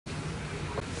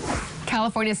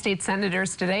California state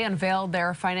senators today unveiled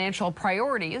their financial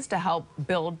priorities to help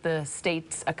build the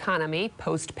state's economy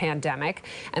post-pandemic.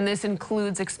 And this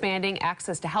includes expanding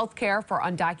access to health care for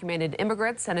undocumented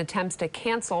immigrants and attempts to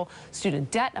cancel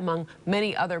student debt, among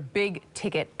many other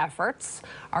big-ticket efforts.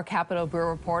 Our Capitol Bureau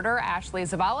reporter, Ashley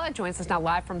Zavala, joins us now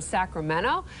live from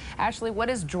Sacramento. Ashley, what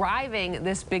is driving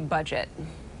this big budget?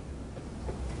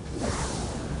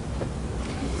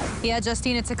 Yeah,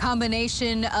 Justine, it's a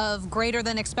combination of greater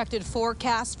than expected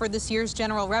forecasts for this year's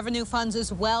general revenue funds,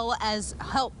 as well as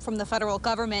help from the federal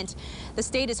government. The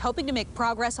state is hoping to make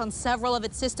progress on several of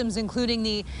its systems, including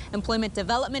the Employment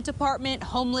Development Department,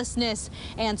 homelessness,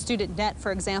 and student debt,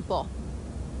 for example.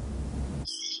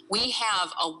 We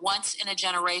have a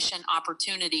once-in-a-generation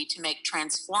opportunity to make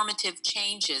transformative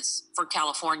changes for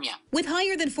California. With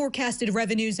higher than forecasted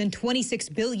revenues and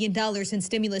 $26 billion in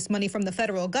stimulus money from the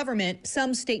federal government,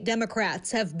 some state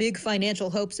Democrats have big financial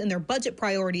hopes in their budget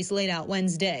priorities laid out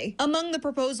Wednesday. Among the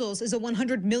proposals is a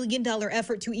 $100 million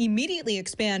effort to immediately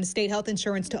expand state health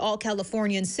insurance to all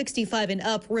Californians 65 and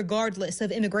up, regardless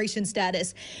of immigration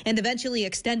status, and eventually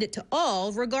extend it to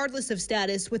all, regardless of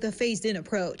status, with a phased-in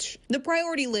approach. The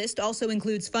priority list also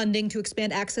includes funding to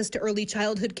expand access to early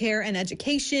childhood care and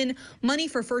education, money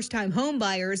for first-time home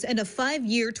buyers, and a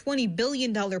 5-year, $20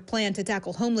 billion plan to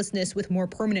tackle homelessness with more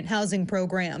permanent housing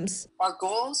programs. Our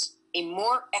goals: a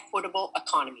more equitable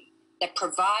economy that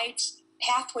provides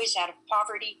pathways out of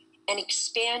poverty and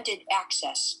expanded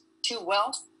access to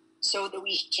wealth so that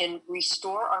we can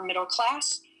restore our middle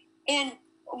class, and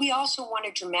we also want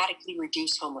to dramatically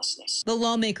reduce homelessness. The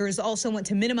lawmakers also want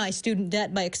to minimize student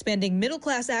debt by expanding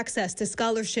middle-class access to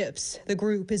scholarships. The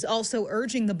group is also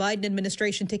urging the Biden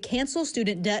administration to cancel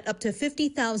student debt up to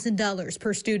 $50,000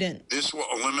 per student. This will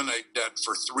eliminate debt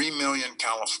for 3 million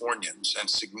Californians and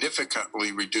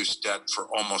significantly reduce debt for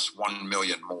almost 1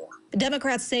 million more.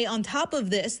 Democrats say on top of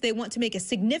this, they want to make a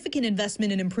significant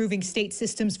investment in improving state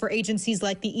systems for agencies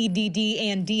like the EDD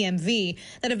and DMV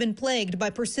that have been plagued by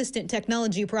persistent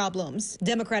technology problems.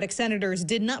 Democratic senators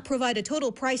did not provide a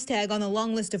total price tag on the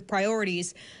long list of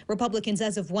priorities. Republicans,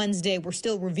 as of Wednesday, were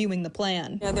still reviewing the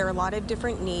plan. You know, there are a lot of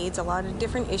different needs, a lot of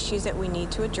different issues that we need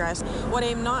to address. What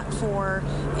I'm not for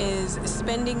is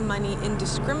spending money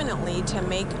indiscriminately to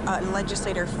make a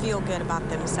legislator feel good about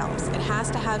themselves. It has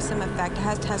to have some effect. It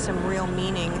has to have some real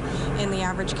meaning in the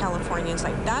average Californian's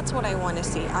life. That's what I want to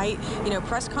see.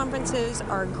 Press conferences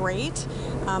are great,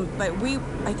 but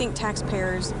I think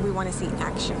taxpayers, we want to see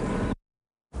action.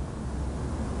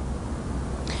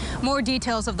 More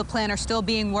details of the plan are still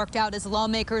being worked out as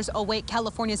lawmakers await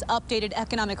California's updated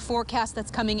economic forecast that's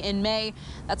coming in May.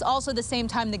 That's also the same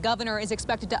time the governor is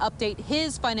expected to update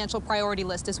his financial priority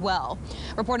list as well.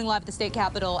 Reporting live at the state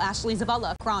capitol, Ashley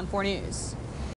Zavala, KRON 4 News.